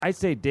I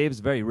say Dave's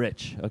very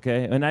rich,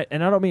 okay? And I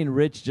don't mean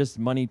rich just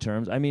money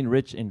terms. I mean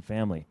rich in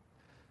family.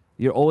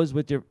 You're always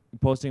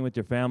posting with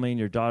your family and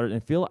your daughter, and I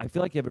feel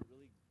like you have it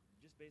really,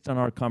 just based on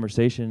our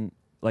conversation,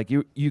 like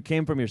you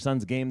came from your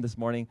son's game this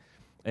morning,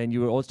 and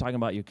you were always talking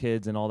about your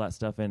kids and all that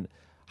stuff. And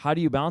how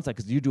do you balance that?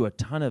 Because you do a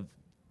ton of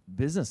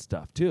business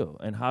stuff too.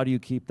 And how do you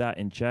keep that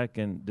in check?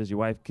 And does your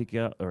wife kick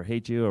you out or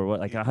hate you or what?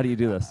 Like, how do you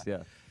do this?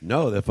 Yeah.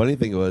 No, the funny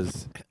thing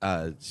was,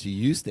 she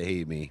used to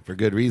hate me for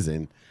good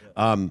reason.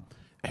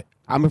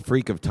 I'm a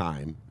freak of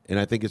time, and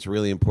I think it's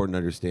really important to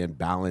understand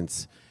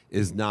balance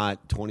is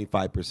not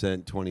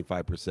 25%,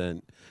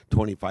 25%,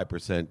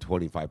 25%,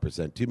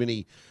 25%. Too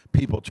many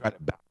people try to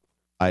balance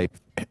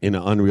life in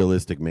an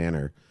unrealistic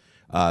manner.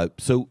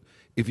 So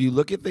if you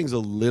look at things a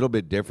little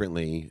bit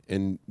differently,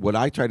 and what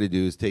I try to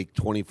do is take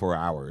 24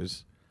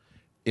 hours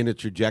in a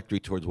trajectory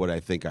towards what I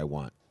think I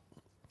want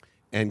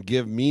and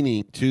give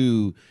meaning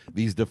to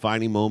these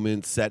defining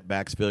moments,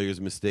 setbacks,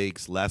 failures,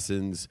 mistakes,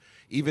 lessons,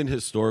 even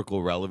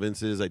historical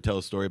relevances. I tell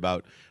a story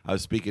about I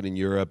was speaking in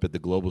Europe at the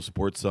Global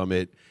Sports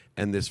Summit,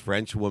 and this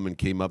French woman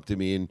came up to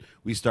me, and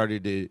we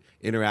started to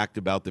interact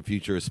about the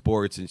future of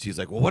sports, and she's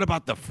like, well, what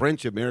about the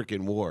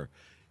French-American War?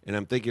 And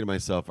I'm thinking to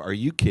myself, are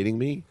you kidding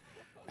me?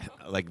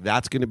 Like,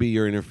 that's going to be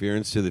your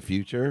interference to the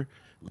future?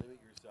 Limit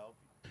yourself.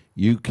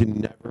 You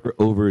can never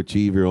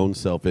overachieve your own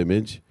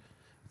self-image.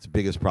 It's the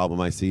biggest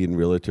problem I see in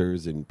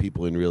realtors and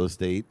people in real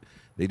estate.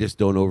 They just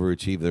don't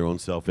overachieve their own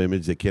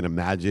self-image. They can't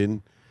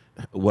imagine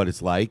what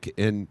it's like.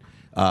 And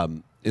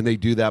they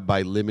do that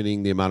by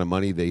limiting the amount of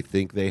money they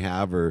think they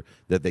have or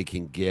that they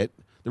can get.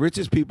 The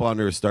richest people on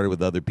earth started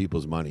with other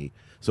people's money.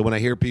 So when I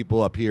hear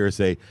people up here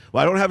say,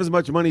 well, I don't have as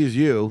much money as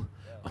you.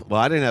 Well,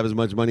 I didn't have as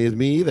much money as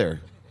me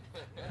either.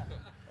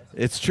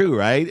 It's true,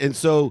 right? And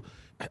so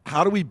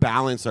how do we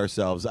balance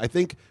ourselves? I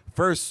think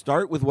first,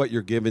 start with what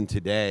you're given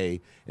today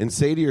and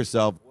say to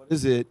yourself, what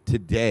is it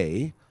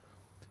today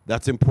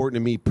that's important to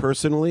me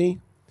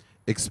personally,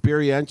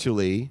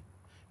 experientially,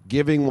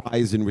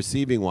 giving-wise, and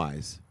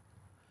receiving-wise?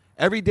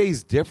 Every day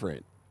is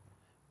different.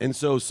 And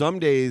so some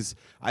days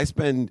I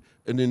spend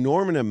an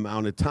enormous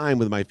amount of time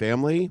with my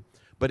family,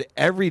 but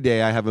every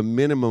day I have a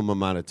minimum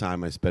amount of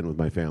time I spend with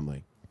my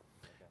family.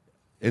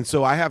 And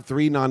so I have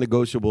 3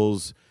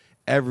 non-negotiables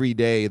every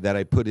day that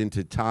I put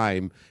into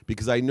time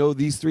because I know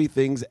these 3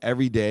 things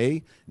every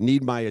day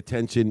need my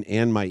attention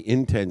and my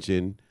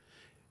intention.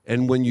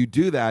 And when you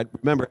do that,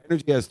 remember,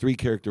 energy has 3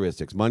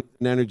 characteristics: money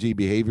and energy,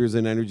 behaviors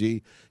and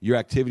energy. Your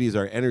activities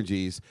are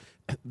energies.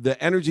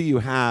 The energy you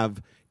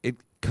have, it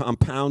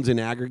compounds in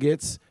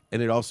aggregates,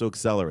 and it also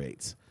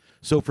accelerates.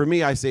 So for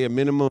me, I say a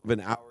minimum of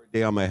an hour a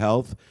day on my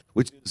health,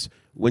 which is,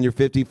 when you're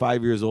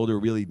 55 years old, a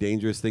really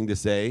dangerous thing to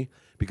say,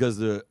 because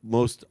the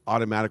most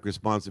automatic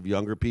response of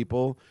younger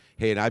people,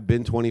 hey, and I've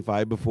been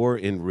 25 before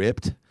and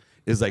ripped,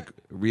 is like,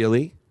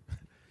 really?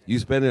 You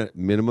spend a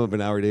minimum of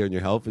an hour a day on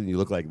your health and you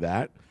look like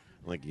that?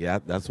 I'm like, yeah,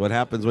 that's what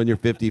happens when you're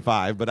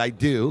 55, but I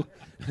do.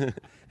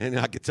 And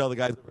I could tell the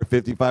guys over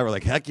 55 are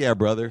like, heck yeah,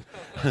 brother.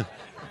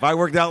 If I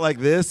worked out like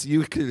this,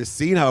 you could have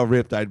seen how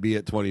ripped I'd be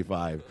at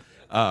 25.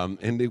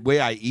 And the way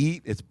I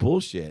eat, it's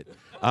bullshit.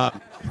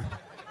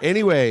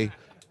 Anyway,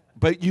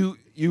 but you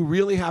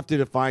really have to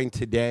define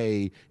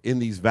today in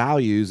these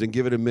values and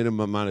give it a minimum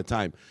amount of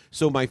time.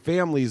 So my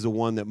family is the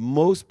one that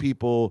most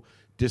people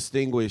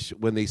distinguish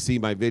when they see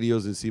my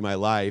videos and see my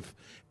life.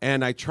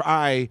 And I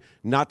try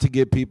not to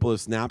give people a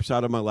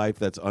snapshot of my life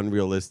that's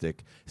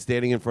unrealistic.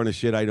 Standing in front of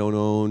shit I don't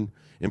own,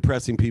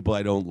 impressing people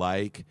I don't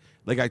like.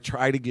 Like, I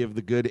try to give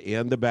the good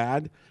and the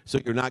bad, so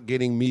you're not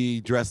getting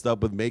me dressed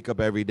up with makeup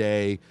every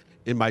day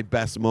in my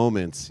best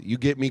moments. You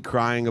get me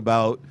crying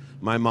about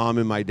my mom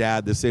and my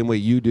dad the same way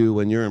you do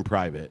when you're in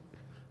private.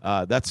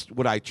 That's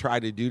what I try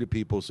to do to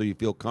people, so you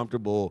feel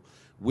comfortable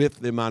with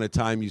the amount of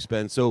time you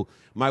spend. So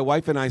my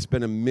wife and I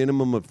spend a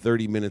minimum of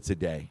 30 minutes a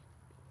day.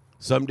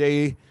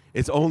 Someday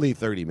it's only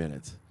 30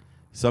 minutes.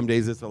 Some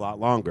days it's a lot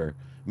longer.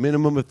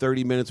 Minimum of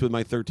 30 minutes with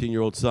my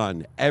 13-year-old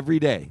son every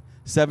day,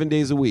 7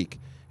 days a week.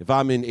 If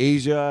I'm in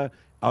Asia,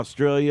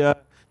 Australia,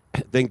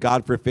 thank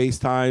God for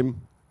FaceTime,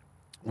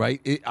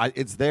 right?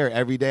 It's there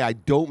every day. I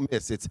don't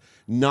miss. It's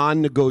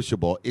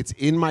non-negotiable. It's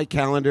in my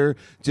calendar,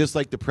 just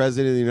like the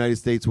president of the United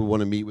States would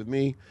want to meet with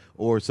me,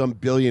 or some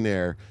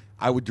billionaire.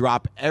 I would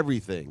drop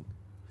everything.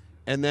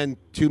 And then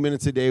 2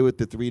 minutes a day with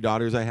the 3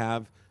 daughters I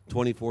have,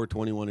 24,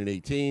 21, and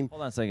 18.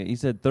 Hold on a second. You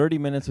said 30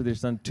 minutes with your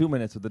son, 2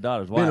 minutes with the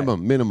daughters. Why?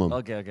 Minimum.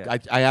 Okay.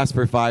 I asked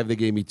for 5. They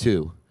gave me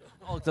 2.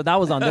 Oh, so that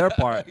was on their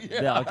part.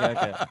 Yeah,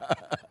 okay.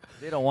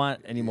 They don't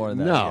want any more than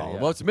that. No, Okay, yeah.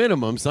 well, it's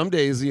minimum. Some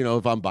days,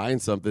 if I'm buying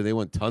something, they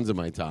want tons of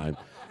my time.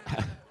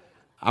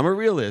 I'm a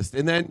realist.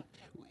 And then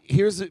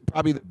here's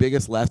probably the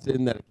biggest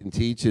lesson that I can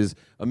teach is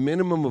a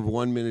minimum of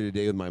 1 minute a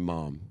day with my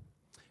mom.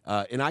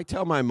 And I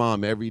tell my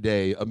mom every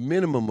day a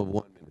minimum of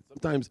 1 minute,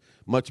 sometimes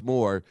much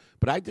more.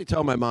 But I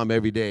tell my mom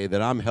every day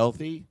that I'm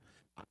healthy,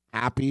 I'm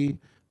happy,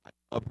 I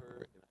love her,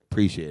 and I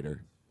appreciate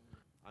her.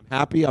 I'm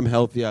happy, I'm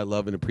healthy, I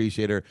love and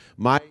appreciate her.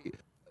 My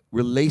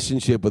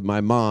relationship with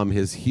my mom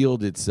has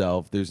healed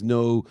itself. There's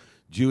no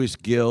Jewish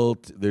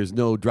guilt. There's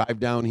no drive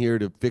down here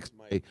to fix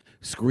my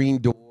screen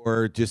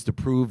door just to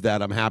prove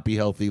that I'm happy,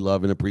 healthy,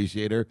 love, and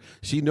appreciate her.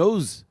 She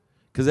knows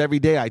because every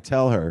day I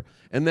tell her.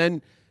 And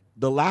then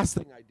the last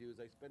thing I do is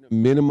I spend a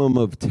minimum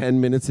of 10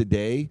 minutes a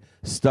day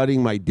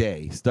studying my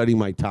day, studying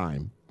my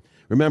time.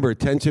 Remember,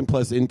 attention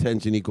plus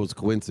intention equals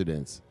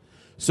coincidence.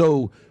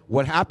 So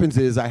what happens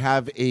is I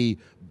have a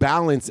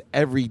balance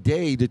every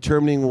day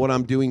determining what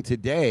I'm doing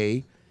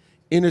today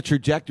in a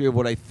trajectory of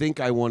what I think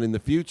I want in the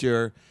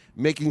future,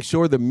 making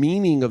sure the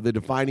meaning of the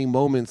defining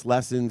moments,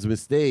 lessons,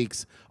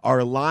 mistakes are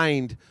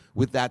aligned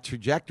with that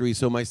trajectory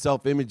so my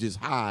self-image is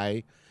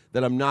high,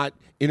 that I'm not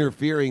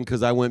interfering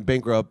because I went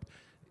bankrupt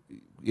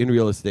in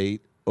real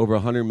estate over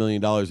 $100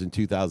 million in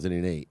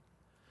 2008.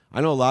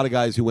 I know a lot of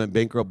guys who went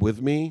bankrupt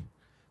with me.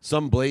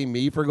 Some blame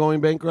me for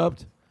going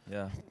bankrupt,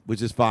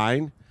 which is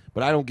fine,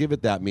 but I don't give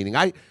it that meaning.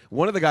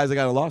 One of the guys I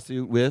got a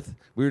lawsuit with,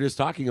 we were just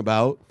talking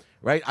about,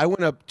 right? I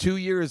went up 2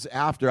 years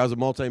after. I was a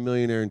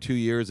multimillionaire in 2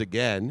 years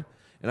again,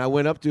 and I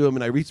went up to him,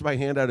 and I reached my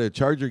hand out at a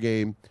Charger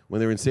game when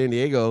they were in San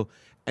Diego,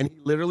 and he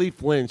literally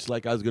flinched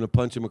like I was going to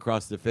punch him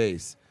across the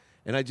face.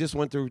 And I just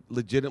went to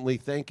legitimately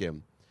thank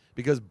him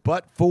because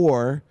but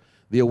for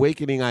the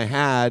awakening I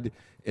had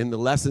and the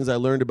lessons I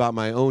learned about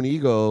my own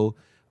ego,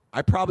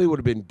 I probably would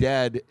have been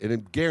dead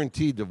and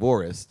guaranteed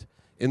divorced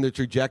in the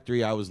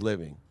trajectory I was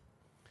living.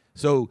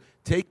 So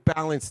take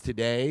balance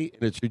today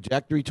and a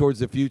trajectory towards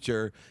the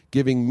future,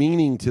 giving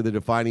meaning to the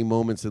defining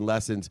moments and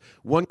lessons.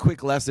 One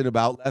quick lesson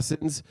about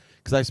lessons,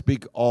 because I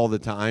speak all the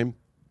time.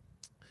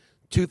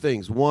 Two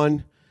things.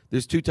 One,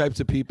 there's two types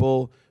of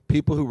people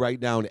who write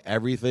down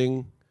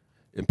everything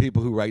and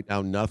people who write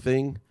down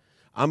nothing.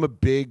 I'm a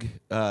big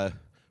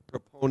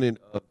proponent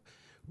of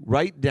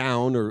write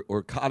down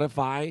or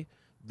codify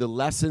the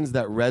lessons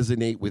that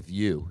resonate with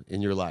you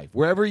in your life.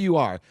 Wherever you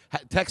are,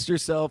 text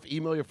yourself,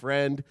 email your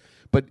friend.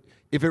 But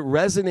if it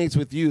resonates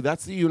with you,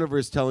 that's the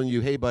universe telling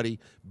you, hey, buddy,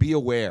 be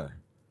aware.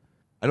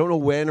 I don't know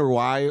when or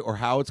why or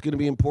how it's going to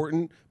be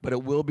important, but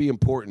it will be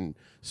important.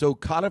 So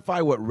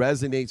codify what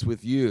resonates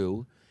with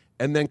you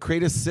and then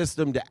create a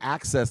system to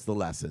access the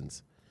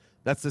lessons.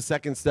 That's the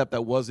second step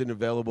that wasn't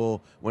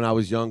available when I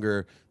was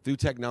younger. Through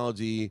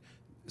technology,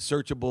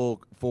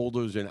 searchable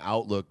folders in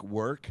Outlook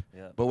work,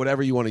 but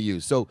whatever you want to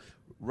use. So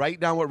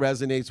write down what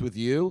resonates with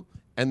you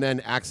and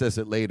then access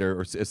it later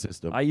or a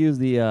system. I use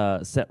the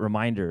set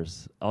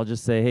reminders. I'll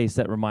just say, hey,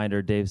 set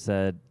reminder. Dave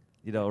said,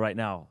 right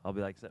now. I'll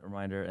be like, set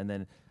reminder. And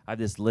then I have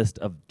this list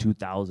of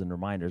 2,000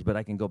 reminders, but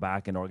I can go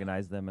back and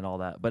organize them and all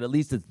that. But at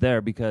least it's there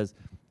because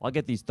I'll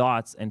get these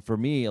thoughts. And for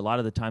me, a lot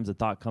of the times the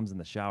thought comes in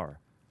the shower.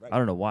 Right. I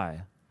don't know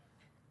why.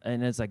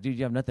 And it's like, dude,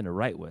 you have nothing to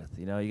write with.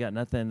 You got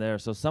nothing there.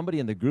 So somebody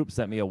in the group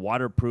sent me a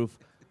waterproof.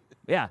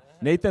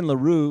 Nathan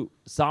LaRue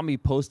saw me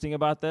posting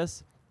about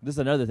this. This is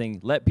another thing.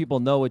 Let people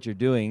know what you're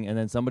doing, and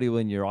then somebody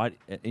on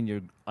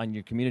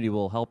your community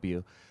will help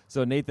you.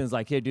 So Nathan's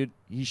like, hey, dude,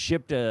 he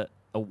shipped a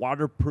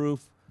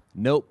waterproof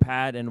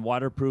notepad and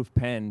waterproof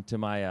pen to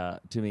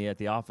me at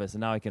the office,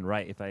 and now I can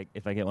write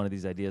if I get one of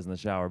these ideas in the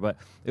shower. But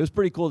it was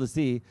pretty cool to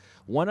see.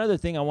 One other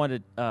thing I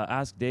wanted to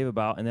ask Dave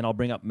about, and then I'll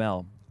bring up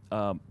Mel.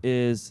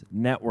 Is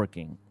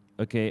networking.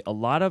 Okay, a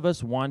lot of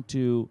us want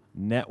to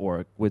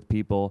network with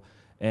people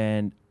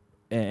and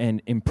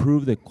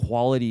improve the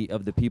quality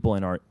of the people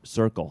in our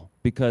circle,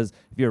 because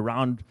if you're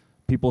around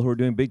people who are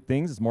doing big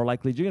things, it's more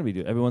likely you're going to be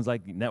doing. Everyone's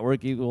like,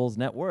 network equals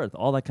net worth,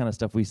 all that kind of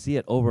stuff. We see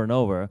it over and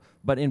over,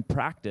 but in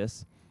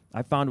practice,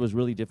 I found it was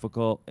really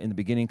difficult in the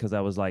beginning because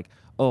I was like,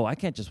 oh, I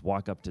can't just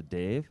walk up to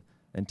Dave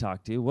and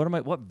talk to you.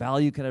 What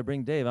value can I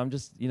bring Dave? I'm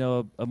just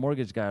a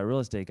mortgage guy, a real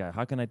estate guy.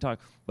 How can I talk?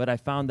 But I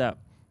found that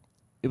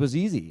it was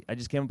easy. I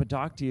just came up and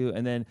talked to you,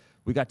 and then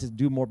we got to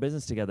do more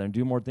business together and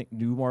do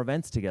more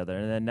events together.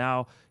 And then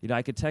now,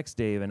 I could text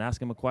Dave and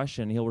ask him a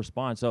question, and he'll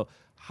respond. So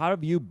how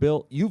have you've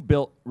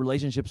built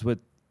relationships with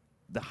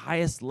the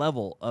highest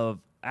level of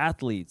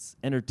athletes,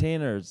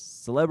 entertainers,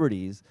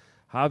 celebrities?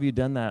 How have you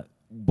done that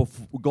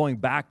going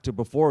back to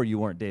before you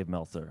weren't Dave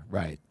Meltzer?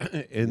 Right.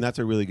 And that's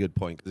a really good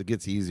point because it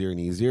gets easier and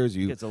easier as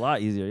you gets a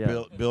lot easier,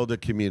 yeah. Build a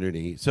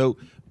community. So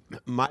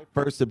my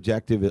first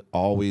objective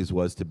always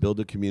was to build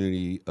a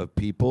community of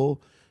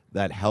people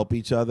that help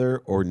each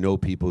other or know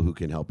people who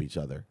can help each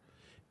other.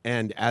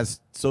 And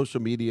as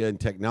social media and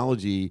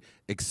technology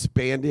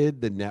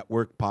expanded the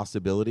network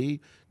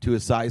possibility to a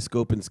size,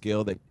 scope, and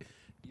scale that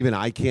even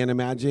I can't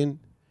imagine,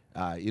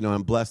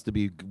 I'm blessed to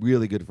be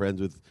really good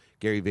friends with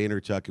Gary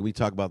Vaynerchuk, and we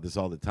talk about this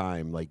all the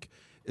time. Like,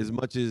 as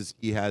much as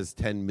he has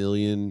 10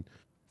 million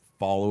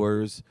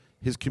followers,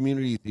 his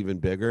community is even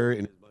bigger,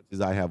 and as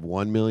I have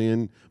 1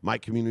 million, my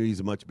community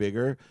is much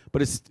bigger,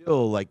 but it's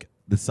still like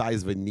the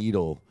size of a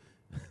needle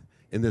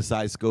in the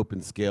size, scope,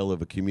 and scale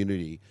of a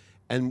community.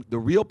 And the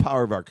real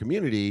power of our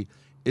community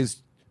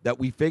is that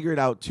we figured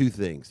out two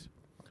things.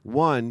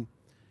 One,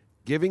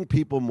 giving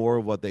people more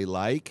of what they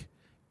like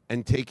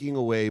and taking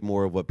away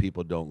more of what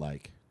people don't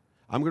like.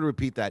 I'm going to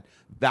repeat that.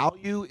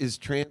 Value is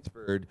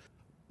transferred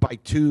by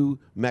two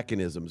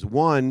mechanisms.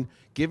 One,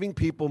 giving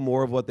people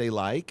more of what they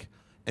like,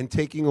 and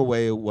taking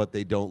away what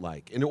they don't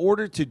like. In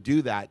order to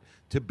do that,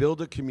 to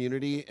build a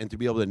community and to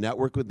be able to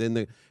network within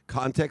the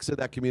context of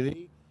that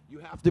community, you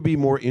have to be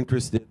more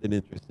interested than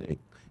interesting.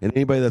 And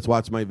anybody that's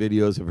watched my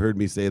videos have heard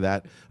me say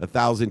that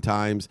 1,000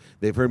 times.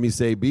 They've heard me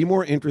say, be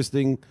more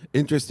interested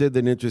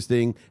than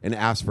interesting, and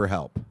ask for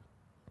help.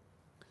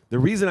 The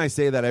reason I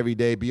say that every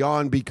day,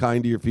 beyond be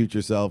kind to your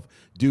future self,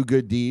 do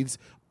good deeds,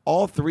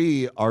 all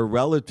three are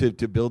relative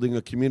to building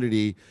a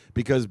community,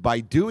 because by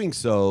doing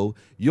so,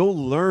 you'll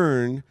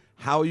learn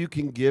how you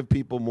can give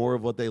people more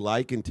of what they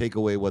like and take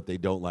away what they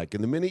don't like.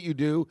 And the minute you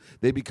do,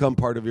 they become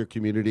part of your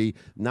community.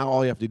 Now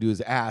all you have to do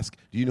is ask,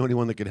 do you know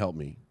anyone that can help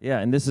me? Yeah,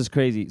 and this is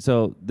crazy.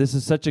 So this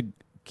is such a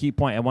key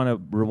point. I want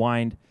to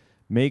rewind.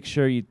 Make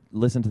sure you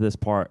listen to this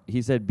part.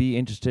 He said, be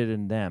interested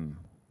in them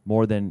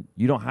more than,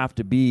 you don't have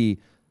to be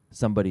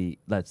somebody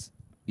that's,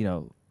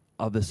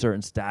 of a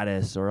certain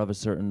status or of a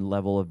certain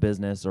level of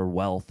business or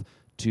wealth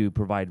to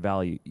provide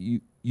value.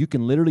 You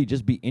can literally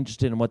just be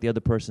interested in what the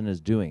other person is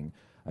doing.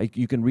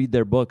 You can read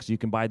their books, you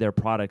can buy their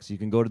products, you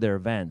can go to their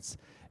events.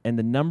 And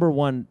the number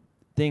one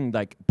thing,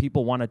 like,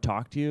 people want to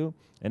talk to you,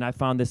 and I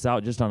found this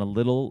out just on a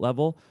little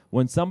level,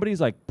 when somebody's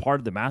like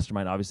part of the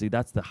mastermind, obviously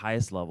that's the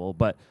highest level,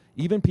 but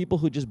even people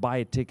who just buy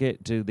a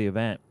ticket to the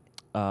event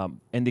and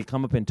they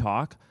come up and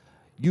talk,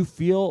 you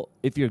feel,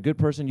 if you're a good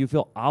person, you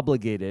feel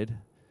obligated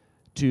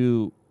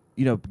to,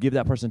 give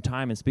that person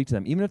time and speak to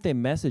them, even if they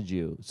message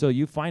you. So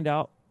you find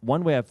out,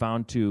 one way I've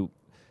found to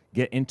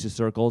get into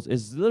circles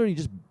is literally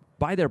just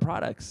buy their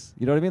products.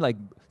 You know what I mean? Like,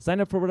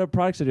 sign up for whatever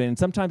products they're doing. And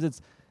sometimes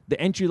it's the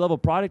entry-level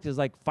product is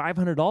like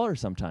 $500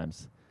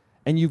 sometimes.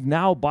 And you've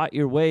now bought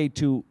your way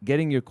to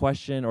getting your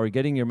question or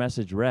getting your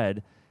message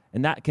read.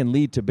 And that can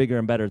lead to bigger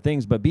and better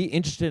things. But be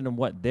interested in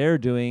what they're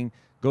doing,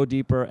 go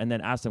deeper, and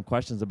then ask them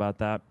questions about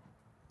that.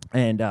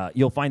 And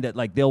you'll find that,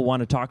 like, they'll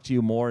want to talk to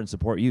you more and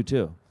support you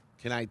too.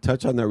 Can I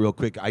touch on that real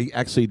quick? I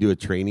actually do a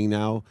training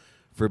now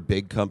for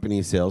big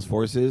company sales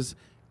forces,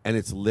 and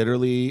it's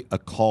literally a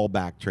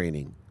callback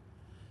training.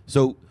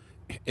 So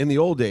in the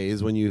old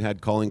days, when you had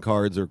calling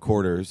cards or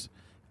quarters,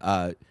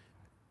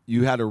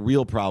 you had a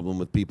real problem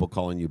with people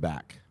calling you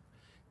back.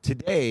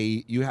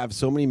 Today, you have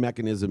so many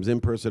mechanisms, in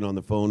person, on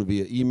the phone,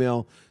 via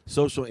email,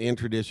 social and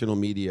traditional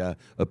media,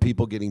 of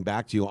people getting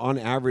back to you. On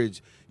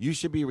average, you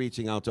should be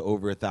reaching out to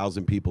over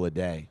 1,000 people a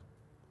day.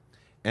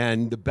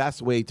 And the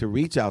best way to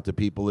reach out to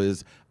people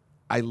is,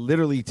 I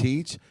literally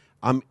teach,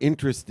 I'm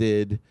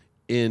interested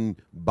in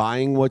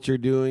buying what you're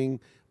doing,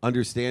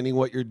 understanding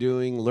what you're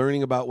doing,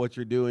 learning about what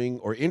you're doing,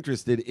 or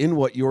interested in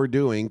what you're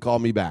doing, call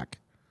me back.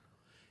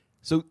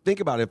 So think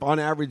about it. If on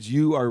average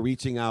you are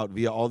reaching out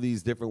via all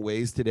these different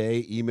ways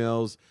today,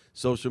 emails,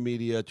 social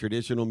media,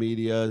 traditional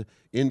media,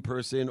 in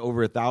person,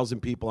 over 1,000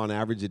 people on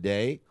average a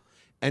day,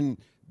 and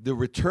the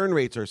return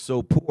rates are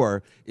so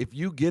poor, if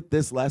you get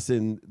this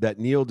lesson that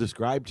Neil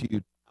described to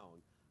you,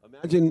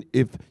 imagine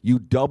if you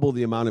double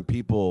the amount of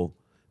people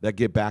that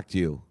get back to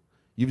you.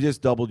 You've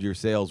just doubled your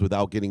sales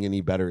without getting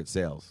any better at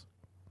sales.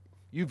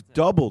 You've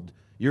doubled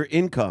your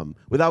income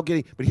without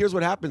getting, but here's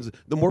what happens.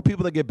 The more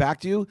people that get back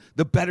to you,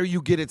 the better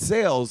you get at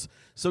sales.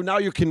 So now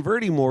you're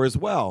converting more as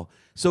well.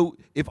 So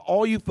if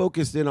all you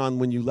focused in on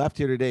when you left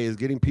here today is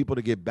getting people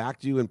to get back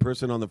to you in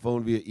person, on the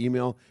phone, via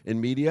email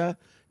and media,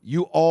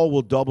 you all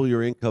will double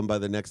your income by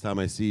the next time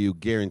I see you,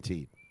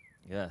 guaranteed.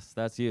 Yes,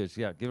 that's huge.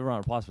 Yeah, give a round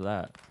of applause for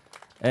that.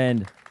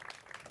 And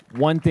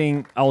one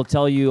thing I will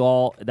tell you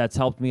all that's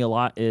helped me a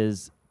lot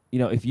is,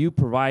 if you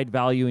provide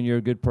value and you're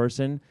a good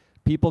person,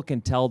 people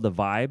can tell the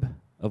vibe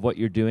of what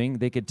you're doing.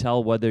 They could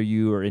tell whether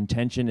your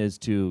intention is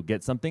to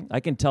get something. I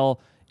can tell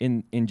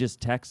in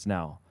just text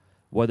now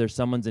whether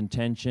someone's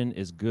intention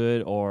is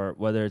good or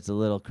whether it's a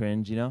little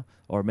cringe,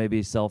 or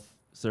maybe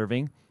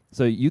self-serving.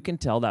 So you can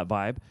tell that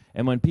vibe.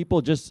 And when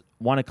people just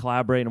want to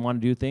collaborate and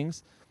want to do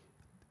things,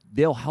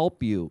 they'll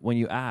help you when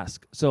you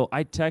ask. So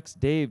I text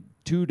Dave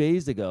 2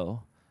 days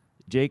ago,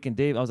 Jake and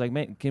Dave. I was like,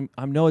 man,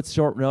 I know it's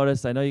short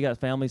notice. I know you got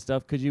family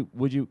stuff.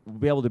 Would you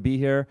be able to be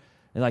here?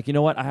 And like, you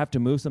know what? I have to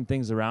move some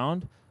things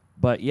around,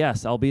 but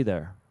yes, I'll be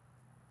there.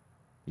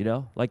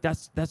 Like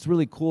that's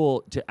really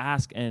cool to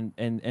ask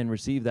and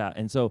receive that.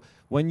 And so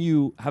when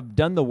you have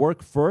done the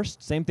work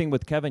first, same thing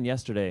with Kevin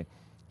yesterday.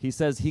 He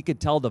says he could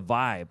tell the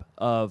vibe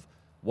of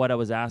what I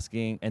was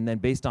asking, and then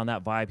based on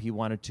that vibe, he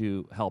wanted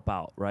to help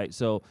out, right?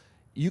 So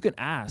you can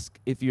ask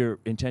if your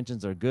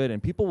intentions are good,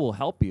 and people will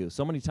help you.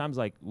 So many times,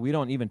 like, we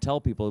don't even tell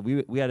people.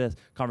 We had a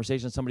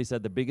conversation. Somebody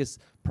said the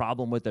biggest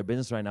problem with their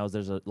business right now is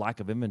there's a lack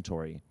of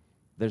inventory.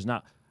 There's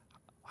not.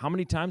 How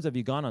many times have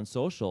you gone on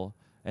social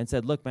and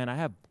said, look, man, I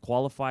have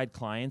qualified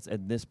clients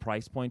at this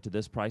price point to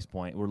this price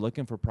point. We're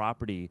looking for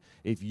property.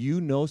 If you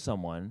know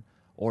someone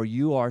or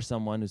you are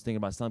someone who's thinking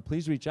about selling,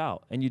 please reach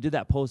out. And you did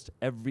that post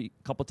every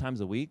couple times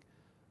a week.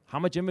 How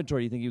much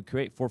inventory do you think you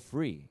create for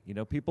free?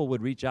 People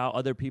would reach out.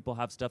 Other people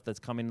have stuff that's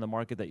coming in the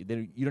market that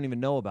you don't even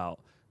know about,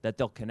 that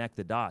they'll connect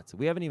the dots.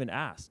 We haven't even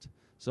asked.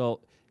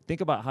 So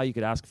think about how you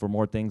could ask for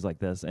more things like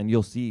this, and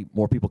you'll see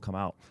more people come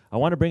out. I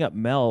want to bring up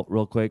Mel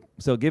real quick.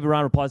 So give a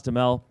round of applause to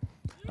Mel.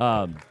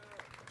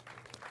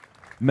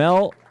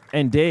 Mel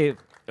and Dave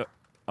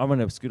I'm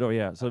gonna scoot over.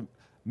 Yeah. So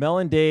Mel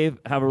and Dave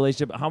have a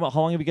relationship. How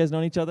long have you guys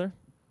known each other?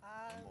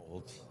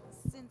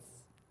 Since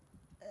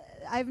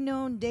I've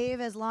known Dave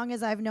as long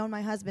as I've known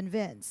my husband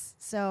Vince.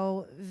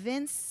 So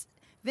Vince's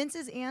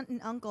aunt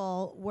and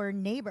uncle were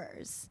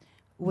neighbors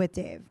with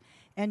Dave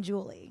and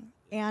Julie.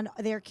 And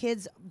their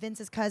kids,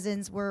 Vince's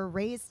cousins, were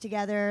raised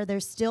together. They're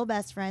still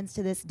best friends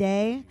to this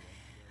day.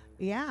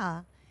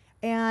 Yeah.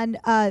 And,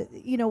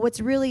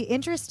 what's really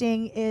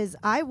interesting is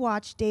I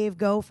watched Dave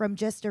go from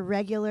just a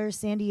regular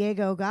San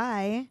Diego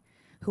guy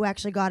who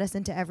actually got us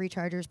into every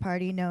Chargers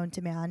party known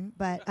to man.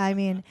 But,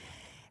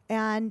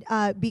 and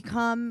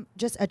become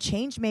just a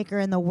change maker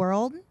in the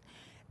world.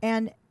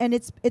 And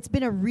it's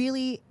been a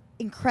really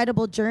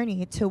incredible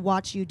journey to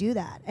watch you do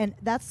that. And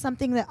that's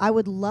something that I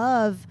would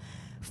love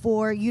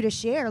for you to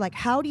share. Like,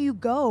 how do you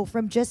go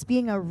from just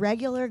being a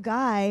regular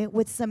guy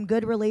with some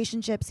good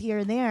relationships here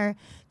and there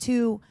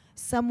to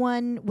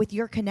someone with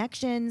your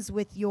connections,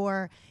 with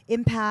your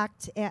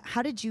impact?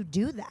 How did you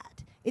do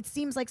that? It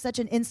seems like such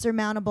an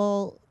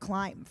insurmountable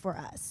climb for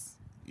us.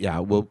 Yeah,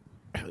 well,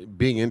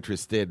 being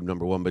interested,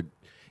 number one, but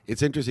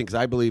it's interesting because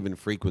I believe in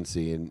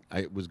frequency, and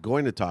I was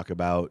going to talk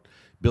about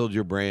build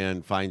your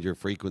brand, find your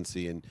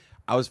frequency, and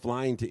I was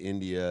flying to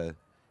India,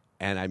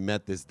 and I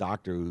met this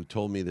doctor who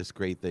told me this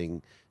great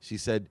thing. She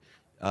said,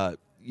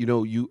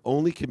 you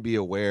only can be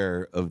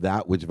aware of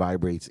that which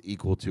vibrates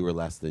equal to or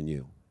less than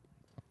you.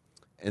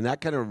 And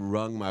that kind of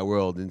wrung my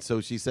world. And so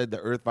she said the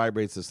earth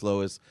vibrates the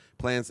slowest,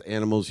 plants,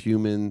 animals,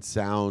 humans,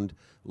 sound,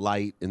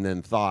 light, and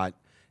then thought.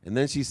 And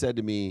then she said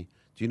to me,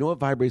 do you know what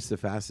vibrates the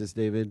fastest,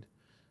 David?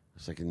 I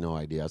was like, no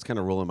idea. I was kind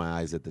of rolling my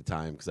eyes at the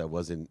time because I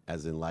wasn't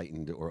as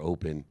enlightened or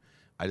open.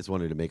 I just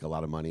wanted to make a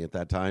lot of money at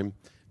that time.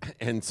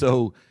 And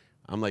so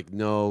I'm like,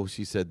 no.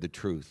 She said, the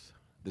truth.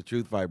 The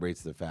truth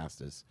vibrates the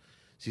fastest.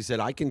 She said,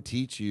 I can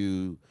teach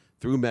you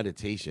through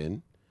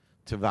meditation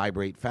to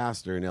vibrate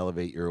faster and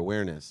elevate your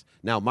awareness.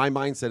 Now, my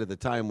mindset at the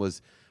time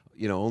was,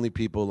 only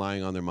people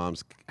lying on their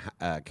mom's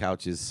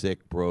couches,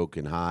 sick, broke,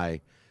 and high,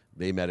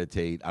 they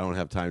meditate. I don't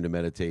have time to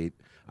meditate.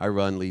 I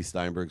run Lee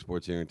Steinberg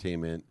Sports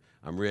Entertainment.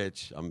 I'm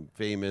rich. I'm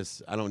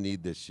famous. I don't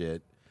need this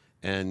shit.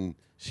 And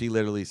she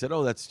literally said,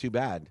 oh, that's too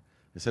bad.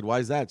 I said, why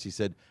is that? She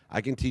said, I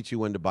can teach you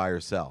when to buy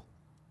or sell.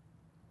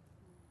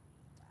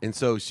 And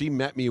so she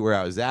met me where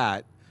I was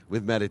at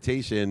with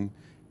meditation,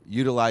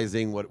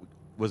 utilizing what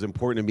was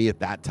important to me at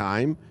that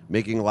time,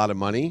 making a lot of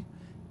money,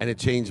 and it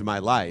changed my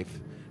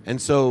life.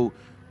 And so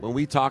when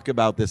we talk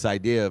about this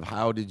idea of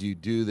how did you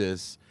do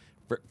this,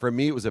 for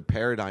me it was a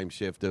paradigm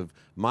shift of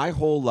my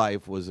whole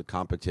life was a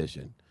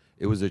competition.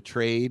 It was a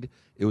trade.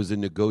 It was a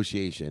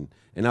negotiation.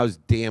 And I was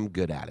damn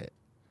good at it.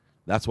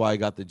 That's why I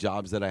got the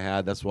jobs that I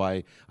had. That's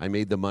why I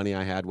made the money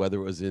I had, whether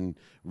it was in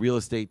real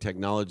estate,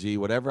 technology,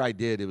 whatever I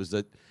did. It was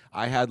that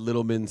I had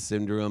Littleman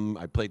syndrome.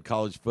 I played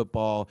college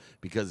football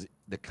because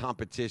the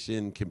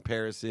competition,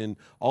 comparison,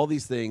 all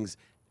these things.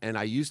 And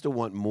I used to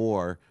want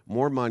more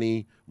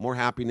money, more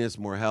happiness,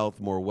 more health,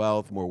 more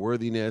wealth, more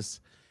worthiness.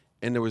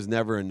 And there was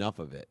never enough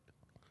of it,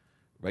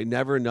 right?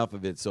 Never enough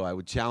of it. So I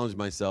would challenge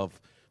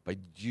myself by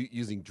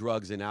using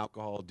drugs and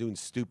alcohol, doing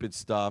stupid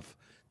stuff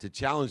to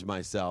challenge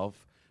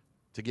myself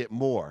to get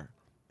more.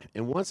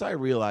 And once I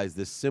realized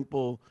this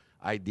simple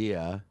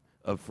idea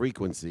of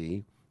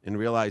frequency and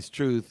realized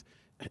truth,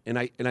 and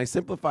I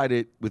simplified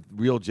it with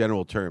real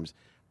general terms.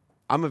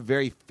 I'm a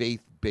very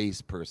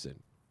faith-based person,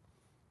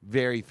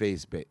 very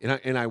faith-based.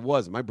 And I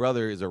was. My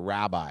brother is a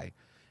rabbi,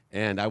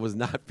 and I was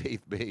not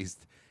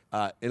faith-based.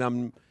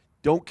 And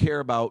don't care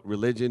about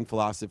religion,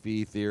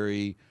 philosophy,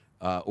 theory,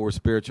 or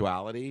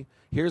spirituality.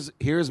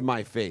 Here's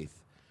my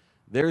faith.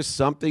 There's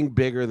something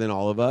bigger than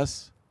all of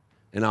us,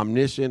 an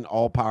omniscient,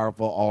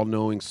 all-powerful,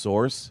 all-knowing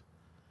source,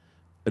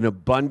 an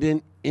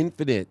abundant,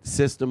 infinite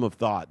system of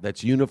thought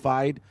that's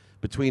unified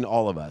between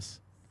all of us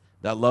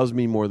that loves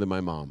me more than my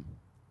mom.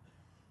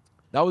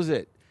 That was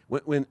it.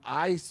 When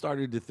I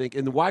started to think,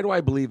 and why do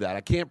I believe that?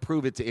 I can't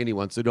prove it to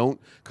anyone, so don't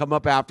come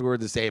up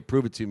afterwards and say,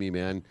 prove it to me,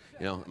 man.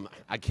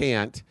 I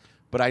can't,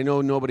 but I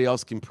know nobody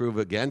else can prove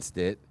against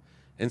it.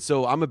 And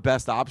so I'm a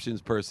best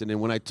options person, and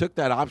when I took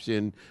that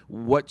option,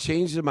 what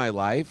changed in my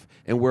life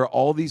and where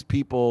all these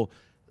people,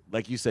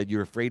 like you said,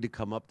 you're afraid to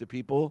come up to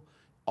people,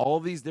 all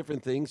these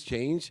different things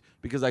changed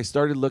because I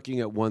started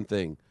looking at one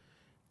thing.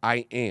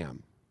 I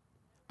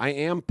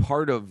am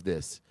part of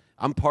this.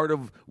 I'm part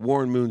of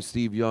Warren Moon,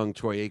 Steve Young,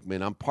 Troy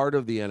Aikman. I'm part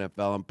of the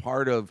NFL. I'm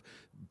part of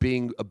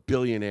being a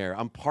billionaire.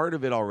 I'm part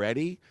of it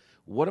already.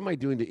 What am I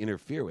doing to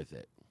interfere with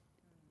it?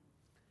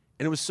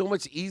 And it was so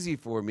much easier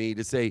for me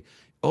to say,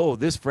 oh,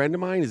 this friend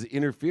of mine is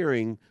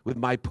interfering with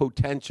my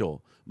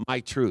potential, my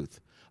truth.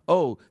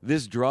 Oh,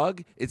 this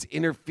drug, it's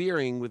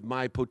interfering with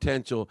my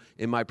potential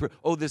and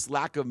oh, this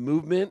lack of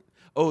movement.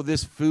 Oh,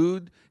 this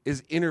food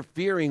is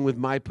interfering with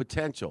my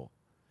potential.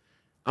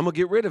 I'm going to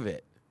get rid of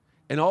it.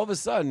 And all of a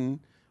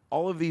sudden,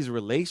 all of these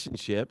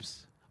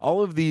relationships,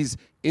 all of these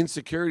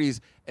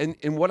insecurities, and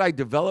what I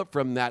developed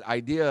from that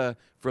idea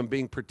from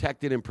being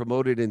protected and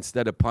promoted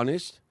instead of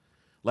punished,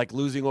 like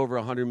losing over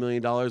 $100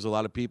 million, a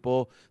lot of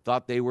people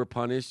thought they were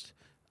punished.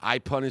 I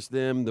punished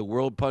them, the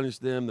world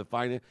punished them, the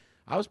finance.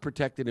 I was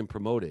protected and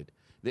promoted.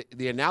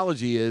 The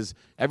analogy is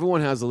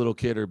everyone has a little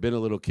kid or been a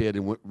little kid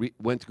and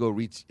went to go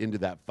reach into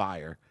that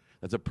fire.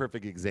 That's a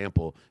perfect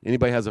example.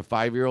 Anybody has a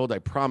 5-year-old, I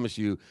promise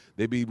you,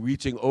 they'd be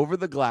reaching over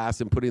the glass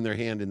and putting their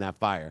hand in that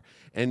fire.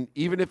 And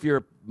even if you're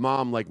a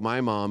mom like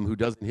my mom who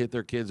doesn't hit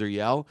their kids or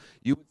yell,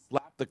 you would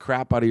slap the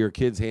crap out of your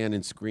kid's hand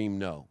and scream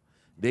no.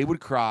 They would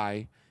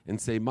cry and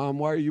say, Mom,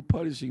 why are you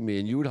punishing me?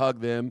 And you would hug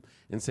them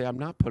and say, I'm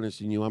not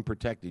punishing you, I'm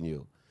protecting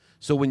you.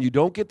 So when you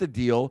don't get the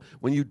deal,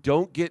 when you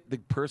don't get the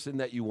person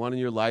that you want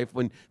in your life,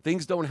 when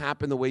things don't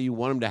happen the way you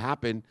want them to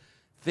happen,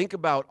 think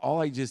about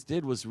all I just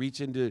did was reach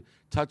in to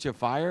touch a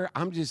fire.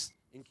 I'm just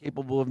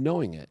incapable of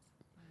knowing it.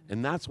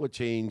 And that's what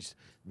changed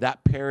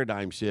that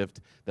paradigm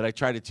shift that I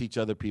try to teach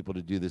other people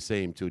to do the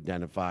same, to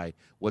identify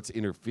what's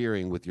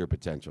interfering with your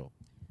potential.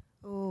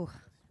 Oh,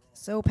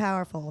 so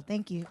powerful.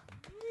 Thank you.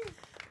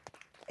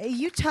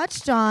 You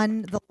touched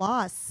on the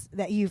loss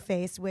that you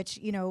faced, which,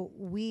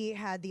 we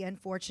had the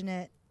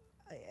unfortunate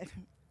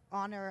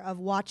honor of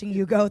watching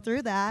you go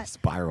through that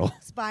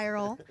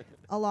Spiral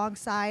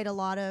alongside a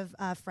lot of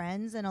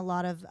friends and a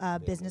lot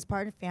of business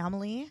partner,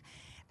 family.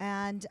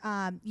 And,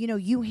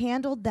 you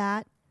handled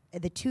that,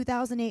 the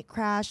 2008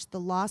 crash, the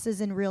losses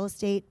in real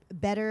estate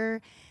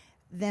better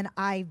than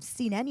I've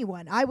seen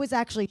anyone. I was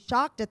actually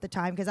shocked at the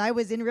time because I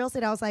was in real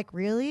estate. I was like,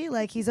 really?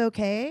 Like, he's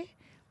okay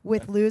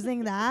with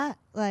losing that?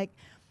 Like,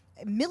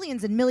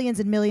 millions and millions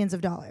and millions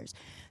of dollars.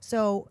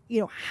 So,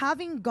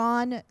 having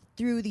gone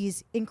through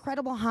these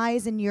incredible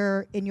highs in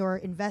your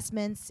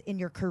investments, in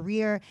your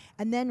career,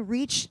 and then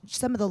reach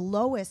some of the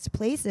lowest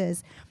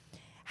places,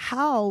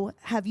 how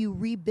have you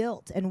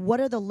rebuilt, and what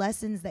are the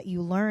lessons that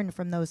you learned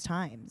from those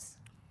times?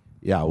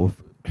 Yeah, well,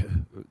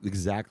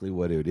 exactly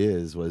what it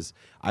is was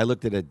I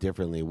looked at it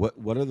differently.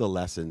 What are the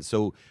lessons?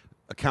 So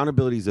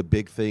accountability is a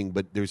big thing,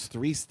 but there's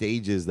 3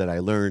 stages that I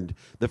learned.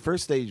 The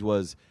first stage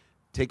was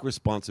take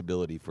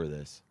responsibility for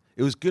this.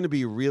 It was going to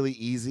be really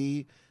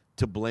easy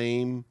to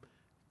blame,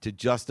 to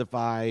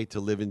justify, to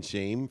live in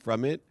shame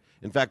from it.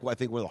 In fact, I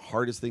think one of the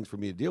hardest things for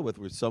me to deal with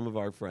were some of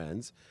our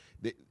friends.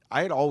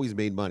 I had always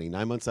made money,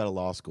 9 months out of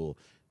law school,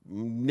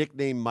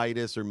 nicknamed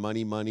Midas or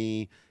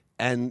Money.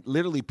 And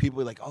literally people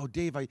were like, oh,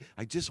 Dave, I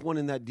just won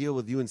in that deal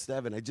with you and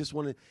Steven. I just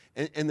wanted,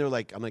 and they're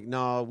like, I'm like,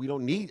 no, I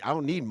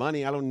don't need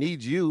money. I don't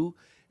need you.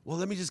 Well,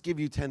 let me just give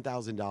you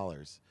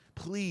 $10,000.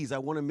 Please, I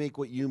want to make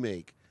what you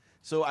make.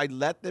 So I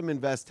let them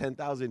invest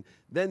 $10,000.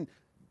 Then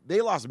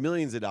they lost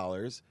millions of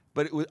dollars,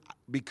 but it was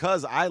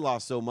because I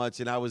lost so much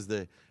and I was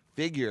the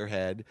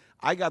figurehead,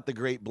 I got the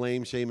great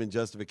blame, shame, and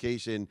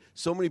justification.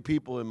 So many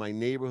people in my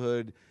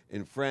neighborhood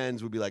and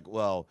friends would be like,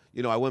 well,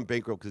 I went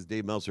bankrupt because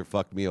Dave Meltzer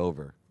fucked me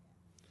over.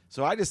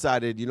 So I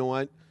decided, you know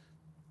what?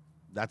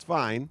 That's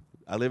fine.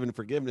 I live in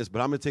forgiveness,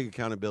 but I'm going to take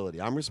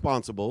accountability. I'm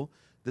responsible.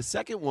 The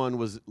second one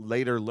was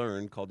later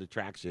learned, called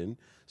attraction.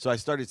 So I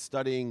started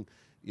studying.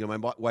 My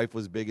wife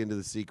was big into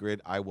The Secret.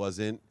 I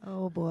wasn't.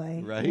 Oh,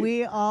 boy. Right?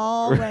 We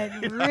all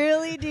went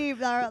really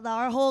deep.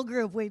 Our whole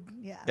group.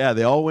 Yeah,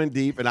 they all went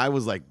deep, and I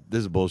was like, this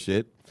is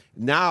bullshit.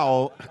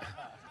 Now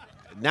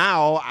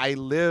I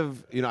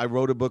live, I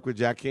wrote a book with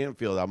Jack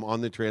Canfield. I'm on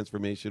the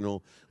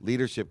Transformational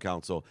Leadership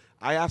Council.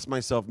 I asked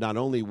myself not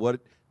only what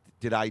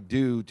did I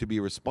do to be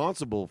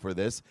responsible for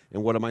this,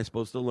 and what am I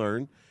supposed to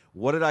learn?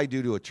 What did I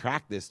do to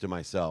attract this to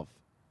myself?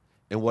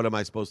 And what am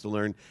I supposed to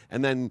learn?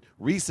 And then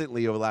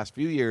recently, over the last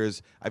few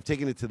years, I've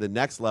taken it to the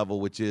next level,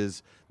 which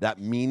is that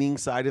meaning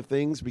side of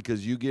things,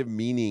 because you give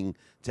meaning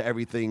to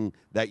everything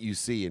that you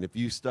see. And if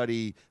you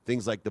study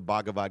things like the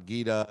Bhagavad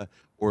Gita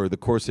or the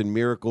Course in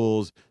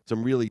Miracles,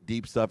 some really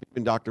deep stuff,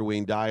 even Dr.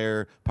 Wayne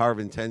Dyer, Power of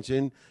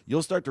Intention,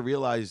 you'll start to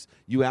realize,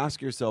 you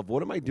ask yourself,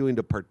 what am I doing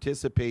to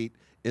participate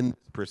in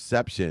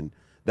perception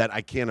that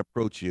I can't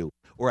approach you,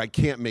 or I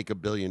can't make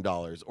 $1 billion,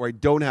 or I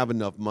don't have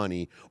enough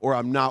money, or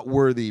I'm not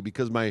worthy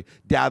because my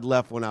dad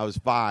left when I was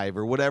 5,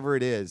 or whatever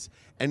it is.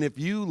 And if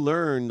you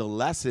learn the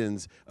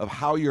lessons of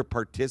how you're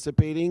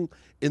participating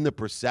in the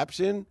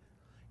perception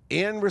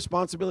and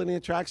responsibility and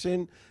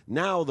attraction,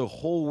 now the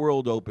whole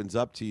world opens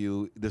up to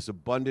you, this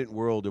abundant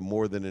world of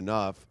more than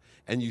enough,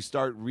 and you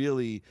start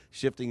really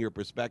shifting your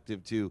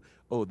perspective to,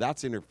 oh,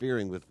 that's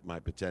interfering with my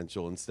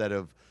potential, instead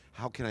of,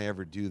 how can I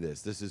ever do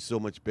this? This is so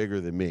much bigger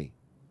than me.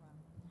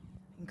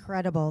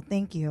 Incredible.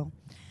 Thank you.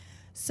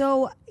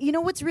 So,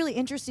 what's really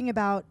interesting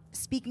about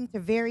speaking to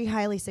very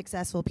highly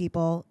successful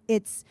people,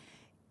 it's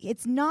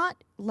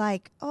not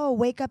like, oh,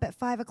 wake up at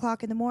 5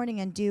 o'clock in the morning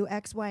and do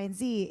X, Y, and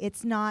Z.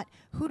 It's not,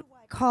 who do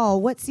I call?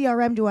 What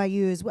CRM do I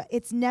use?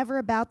 It's never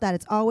about that.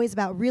 It's always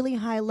about really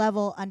high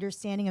level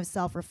understanding of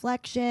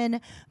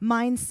self-reflection,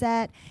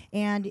 mindset,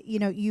 and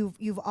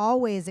you've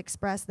always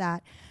expressed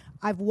that.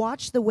 I've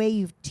watched the way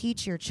you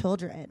teach your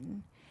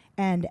children.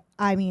 And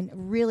I mean,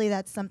 really,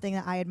 that's something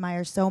that I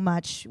admire so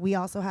much. We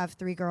also have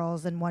 3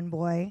 girls and 1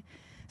 boy.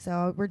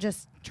 So we're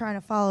just trying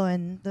to follow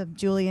in the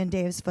Julie and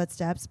Dave's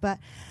footsteps. But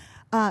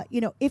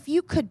If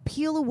you could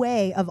peel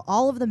away of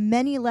all of the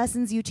many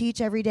lessons you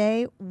teach every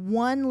day,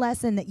 one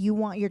lesson that you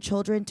want your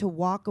children to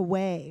walk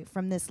away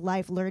from this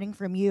life learning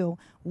from you,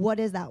 what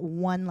is that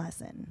one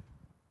lesson?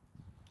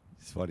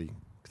 It's funny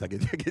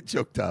because I get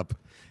choked up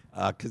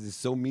because it's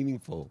so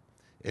meaningful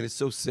and it's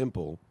so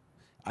simple.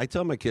 I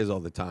tell my kids all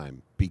the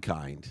time, be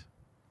kind.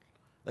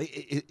 Like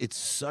it's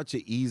such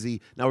an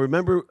easy. Now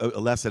remember a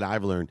lesson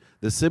I've learned: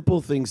 the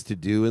simple things to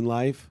do in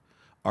life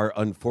are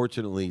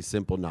unfortunately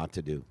simple not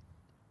to do.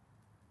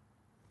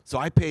 So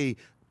I pay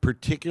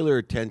particular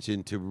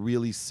attention to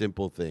really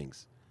simple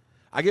things.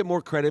 I get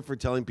more credit for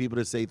telling people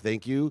to say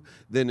thank you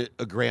than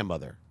a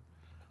grandmother.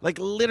 Like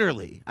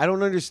literally, I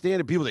don't understand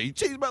it. People say, you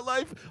changed my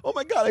life. Oh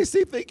my God, I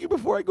say thank you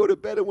before I go to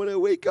bed and when I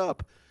wake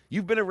up.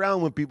 You've been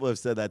around when people have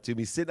said that to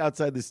me, sitting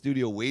outside the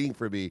studio waiting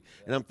for me.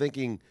 And I'm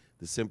thinking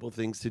the simple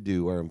things to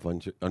do are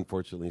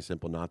unfortunately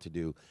simple not to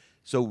do.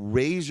 So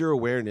raise your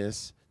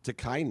awareness to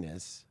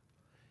kindness.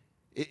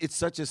 It's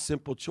such a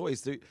simple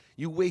choice.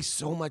 You waste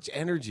so much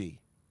energy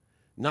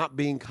not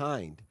being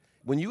kind.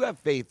 When you have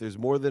faith, there's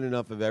more than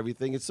enough of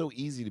everything. It's so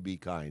easy to be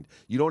kind.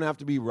 You don't have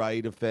to be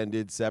right,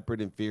 offended,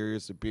 separate, inferior,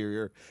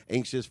 superior,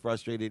 anxious,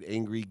 frustrated,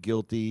 angry,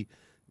 guilty,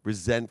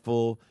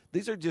 resentful.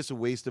 These are just a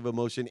waste of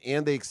emotion,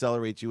 and they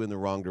accelerate you in the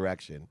wrong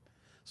direction.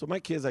 So my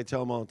kids, I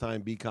tell them all the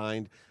time, be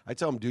kind. I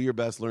tell them, do your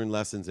best, learn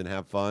lessons, and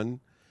have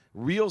fun.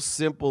 Real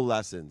simple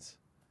lessons.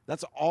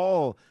 That's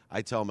all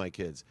I tell my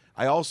kids.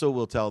 I also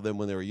will tell them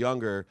when they were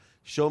younger,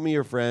 show me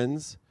your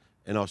friends,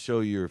 and I'll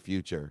show you your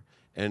future.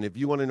 And if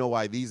you want to know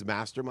why these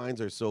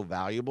masterminds are so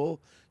valuable,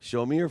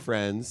 show me your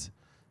friends,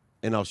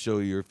 and I'll show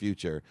you your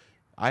future.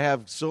 I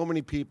have so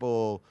many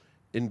people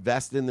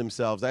invest in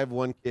themselves. I have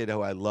one kid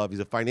who I love. He's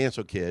a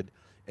financial kid,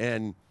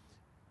 and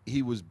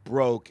he was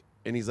broke.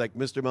 And he's like,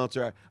 Mr.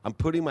 Meltzer, I'm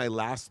putting my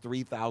last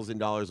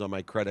 $3,000 on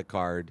my credit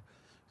card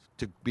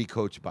to be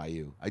coached by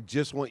you. I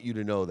just want you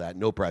to know that.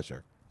 No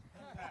pressure.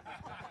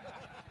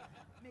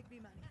 Make me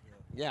money.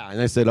 Yeah,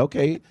 and I said,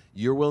 okay,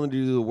 you're willing to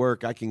do the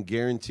work. I can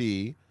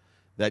guarantee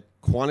that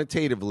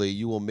quantitatively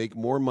you will make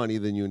more money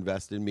than you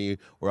invest in me,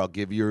 or I'll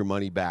give you your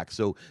money back.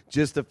 So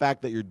just the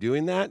fact that you're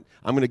doing that,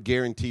 I'm going to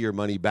guarantee your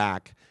money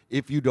back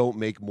if you don't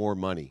make more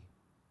money.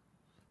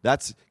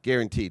 That's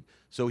guaranteed.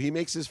 So he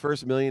makes his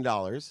first $1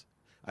 million.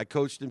 I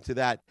coached him to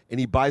that, and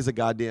he buys a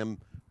goddamn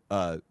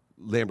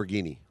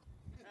Lamborghini.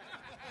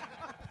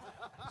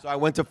 So I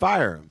went to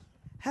fire him.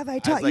 Have I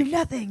taught you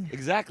nothing?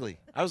 Exactly.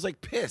 I was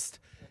like pissed.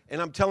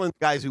 And I'm telling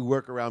guys who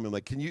work around me, I'm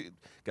like,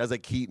 guys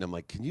like Keaton, I'm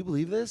like, can you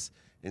believe this?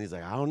 And he's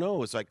like, I don't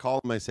know. So I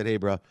called him. I said, hey,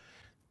 bro,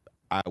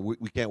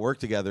 we can't work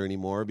together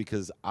anymore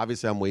because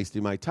obviously I'm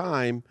wasting my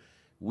time.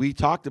 We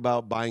talked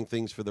about buying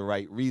things for the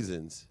right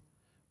reasons.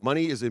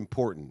 Money is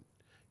important.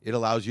 It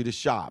allows you to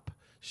shop.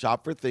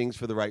 Shop for things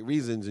for the right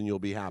reasons and you'll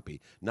be happy.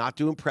 Not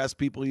to impress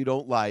people you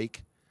don't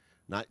like,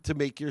 not to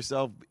make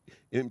yourself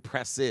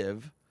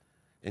impressive.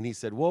 And he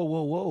said, whoa,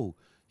 whoa, whoa.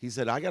 He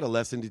said, I got a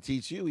lesson to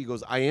teach you. He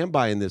goes, I am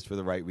buying this for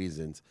the right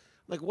reasons.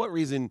 I'm like, what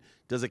reason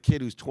does a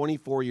kid who's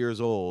 24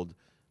 years old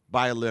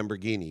buy a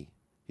Lamborghini?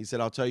 He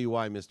said, I'll tell you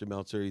why, Mr.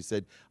 Meltzer. He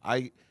said,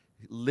 I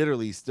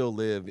literally still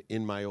live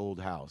in my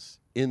old house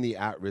in the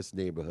at-risk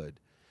neighborhood.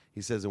 He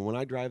says, and when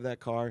I drive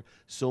that car,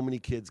 so many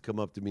kids come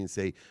up to me and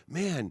say,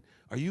 man,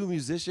 are you a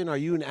musician? Are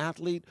you an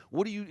athlete?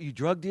 What are you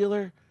drug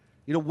dealer?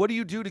 You know, what do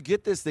you do to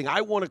get this thing?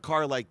 I want a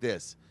car like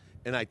this.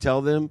 And I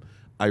tell them,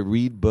 I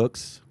read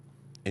books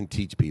and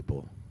teach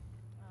people.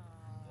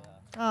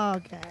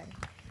 Okay.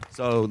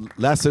 So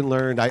lesson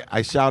learned.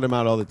 I shout him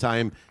out all the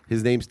time.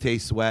 His name's Tay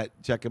Sweat.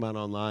 Check him out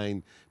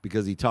online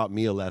because he taught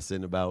me a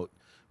lesson about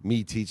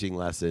me teaching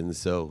lessons.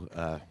 So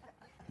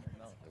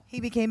He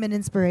became an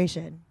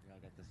inspiration. Yeah, I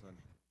got this one.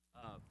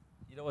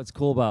 You know what's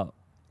cool about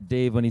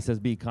Dave when he says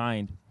be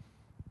kind?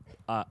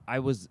 I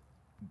was,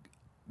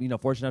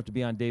 fortunate enough to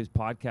be on Dave's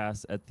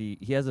podcast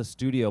he has a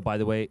studio, by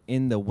the way,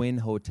 in the Wynn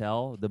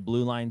Hotel, the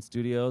Blue Line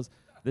Studios.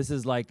 This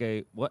is like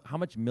how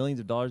much millions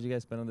of dollars you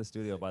guys spend on this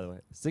studio, by the way?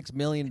 $6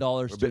 million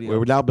studio.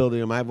 We're now building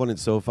them. I have one in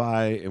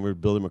SoFi, and we're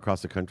building them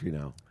across the country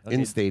now,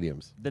 in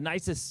stadiums. The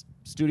nicest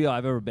studio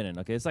I've ever been in,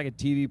 okay? It's like a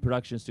TV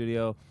production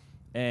studio,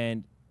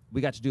 and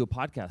we got to do a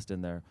podcast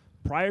in there.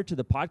 Prior to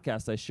the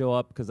podcast, I show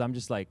up because I'm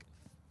just like,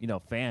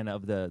 fan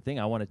of the thing.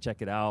 I want to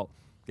check it out,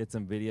 get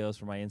some videos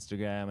for my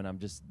Instagram, and I'm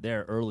just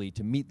there early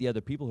to meet the other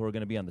people who are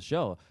going to be on the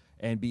show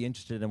and be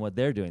interested in what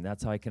they're doing.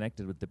 That's how I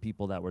connected with the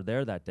people that were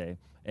there that day.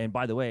 And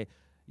by the way,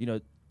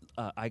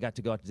 I got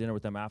to go out to dinner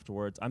with them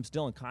afterwards. I'm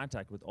still in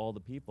contact with all the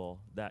people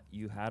that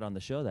you had on the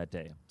show that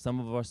day. Some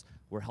of us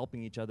were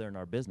helping each other in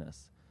our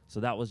business.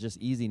 So that was just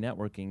easy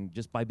networking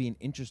just by being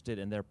interested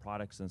in their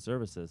products and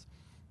services.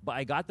 But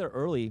I got there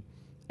early,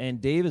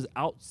 and Dave is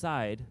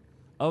outside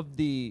of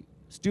the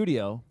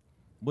studio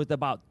with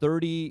about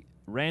 30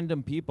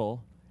 random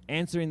people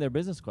answering their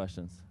business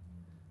questions.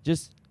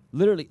 Just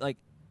literally, like,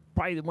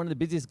 probably one of the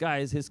busiest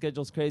guys. His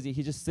schedule's crazy.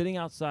 He's just sitting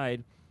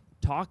outside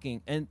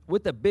talking, and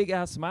with a big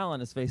ass smile on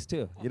his face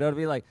too. You know what I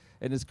mean? Like,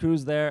 and his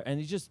crew's there, and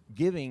he's just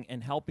giving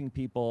and helping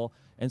people.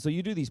 And so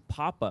you do these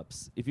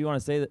pop-ups. If you want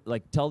to say that,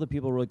 like, tell the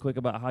people really quick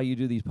about how you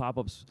do these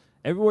pop-ups.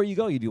 Everywhere you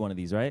go, you do one of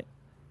these, right?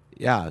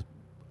 Yeah.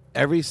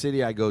 Every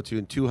city I go to,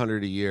 in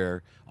 200 a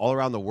year, all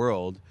around the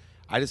world,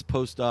 I just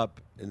post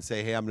up and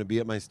say, hey, I'm going to be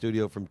at my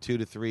studio from 2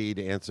 to 3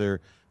 to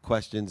answer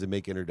questions and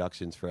make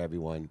introductions for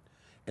everyone.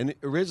 And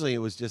originally it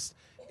was just,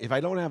 if I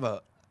don't have an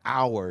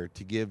hour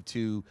to give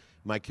to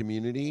my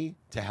community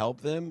to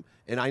help them,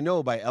 and I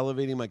know by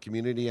elevating my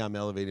community, I'm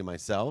elevating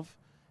myself.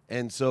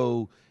 And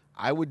so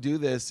I would do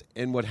this,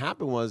 and what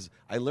happened was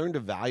I learned a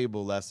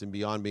valuable lesson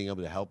beyond being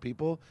able to help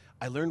people.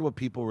 I learned what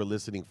people were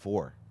listening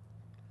for.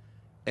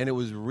 And it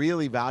was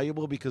really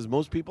valuable because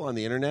most people on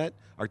the internet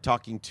are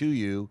talking to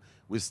you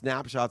with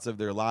snapshots of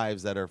their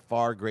lives that are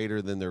far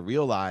greater than their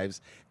real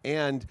lives,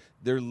 and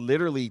they're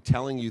literally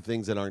telling you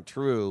things that aren't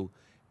true.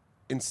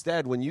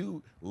 Instead, when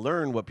you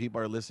learn what people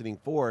are listening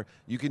for,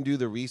 you can do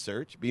the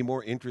research, be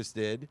more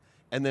interested,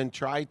 and then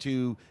try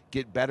to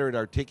get better at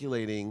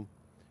articulating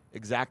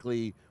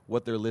exactly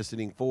what they're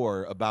listening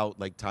for about,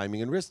 like,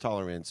 timing and risk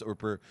tolerance, or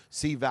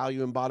perceived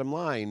value and bottom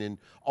line, and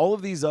all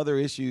of these other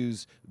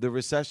issues, the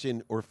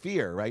recession or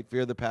fear, right?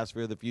 Fear of the past,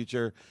 fear of the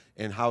future,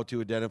 and how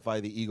to identify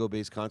the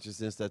ego-based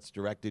consciousness that's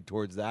directed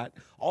towards that.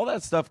 All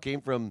that stuff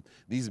came from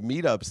these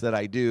meetups that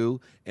I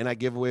do, and I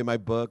give away my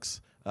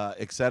books,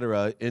 et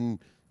cetera. And,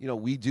 you know,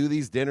 we do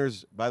these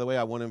dinners. By the way,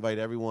 I want to invite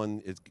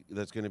everyone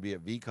that's going to be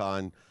at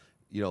VCon,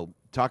 you know,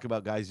 talk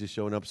about guys just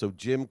showing up. So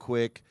Jim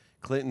Quick,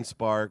 Clinton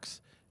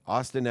Sparks,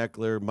 Austin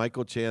Eckler,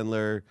 Michael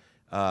Chandler,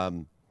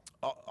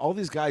 all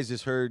these guys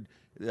just heard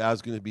that I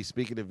was going to be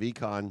speaking at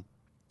VCon,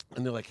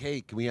 and they're like,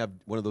 hey, can we have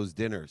one of those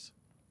dinners?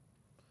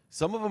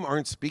 Some of them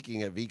aren't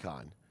speaking at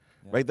VCon,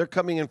 right? They're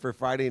coming in for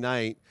Friday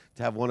night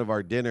to have one of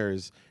our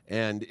dinners,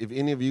 and if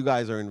any of you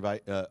guys are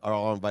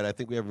all invited, I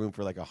think we have room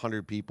for like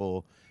 100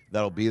 people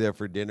that'll be there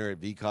for dinner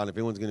at VCon. If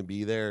anyone's going to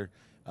be there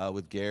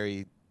with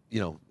Gary, you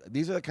know,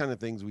 these are the kind of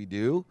things we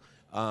do.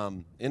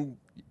 And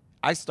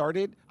I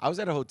was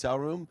at a hotel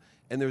room,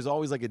 and there was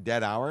always like a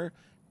dead hour.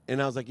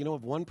 And I was like, you know,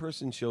 if one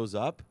person shows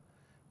up,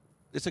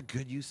 it's a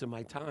good use of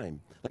my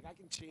time. Like, I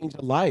can change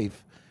a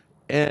life.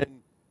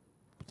 And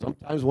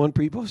sometimes one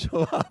people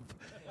show up.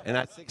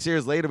 And 6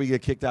 years later, we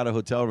get kicked out of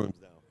hotel rooms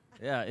now.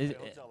 Yeah.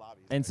 Hotel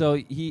lobbies. And so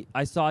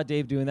I saw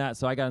Dave doing that,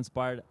 so I got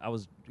inspired. I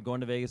was going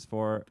to Vegas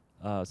for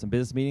some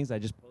business meetings. I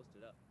just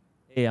posted up,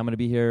 hey, I'm going to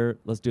be here.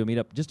 Let's do a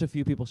meetup. Just a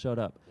few people showed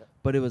up. Yep.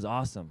 But it was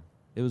awesome.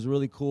 It was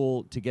really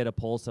cool to get a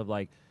pulse of,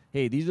 like,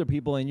 hey, these are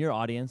people in your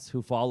audience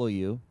who follow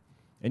you.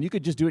 And you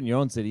could just do it in your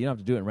own city. You don't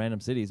have to do it in random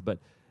cities. But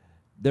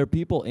there are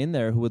people in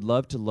there who would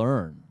love to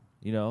learn,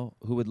 you know,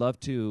 who would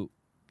love to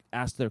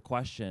ask their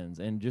questions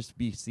and just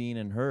be seen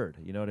and heard.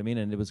 You know what I mean?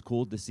 And it was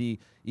cool to see,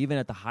 even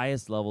at the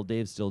highest level,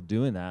 Dave's still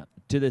doing that.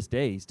 To this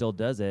day, he still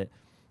does it.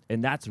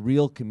 And that's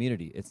real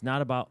community. It's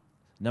not about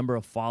number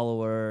of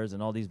followers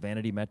and all these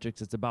vanity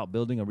metrics. It's about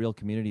building a real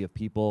community of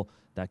people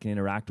that can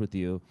interact with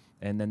you.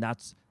 And then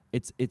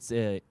it's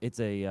a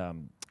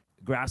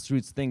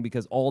grassroots thing,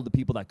 because all the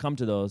people that come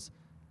to those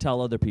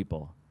tell other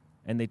people,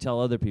 and they tell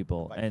other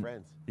people, My and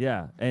friends.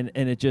 yeah, and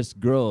it just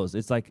grows.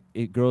 It's like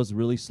it grows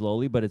really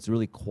slowly, but it's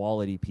really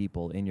quality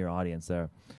people in your audience there.